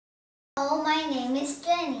Hello, my name is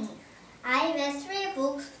Jenny. I read 3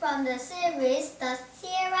 books from the series The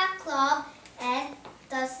Tiara Club and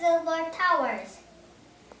The Silver Towers.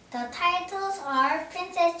 The titles are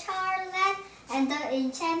Princess Charlotte and the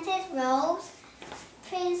Enchanted Rose,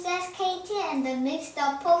 Princess Katie and the Mixed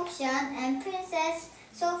Up Potion, and Princess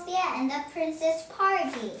Sophia and the Princess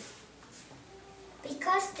Party.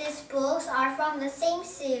 Because these books are from the same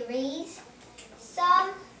series,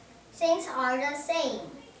 some things are the same.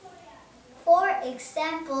 For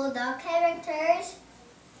example, the characters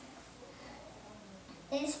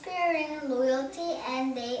inspiring loyalty,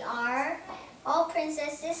 and they are all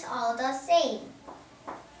princesses all the same.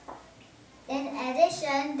 In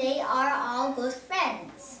addition, they are all good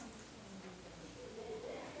friends.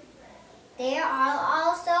 There are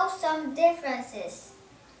also some differences.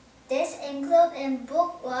 This includes in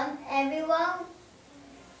book 1, everyone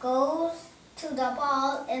goes to the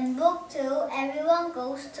ball. In book 2, everyone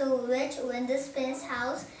goes to Rich Windospin's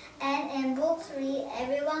house. And in book 3,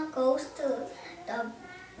 everyone goes to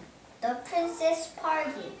the princess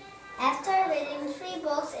party. After reading 3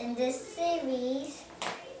 books in this series,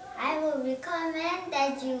 I would recommend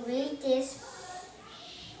that you read these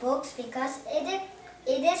books because it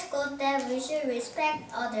is good that we should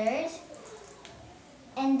respect others.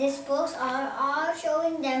 And these books are all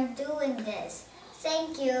showing them doing this.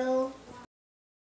 Thank you.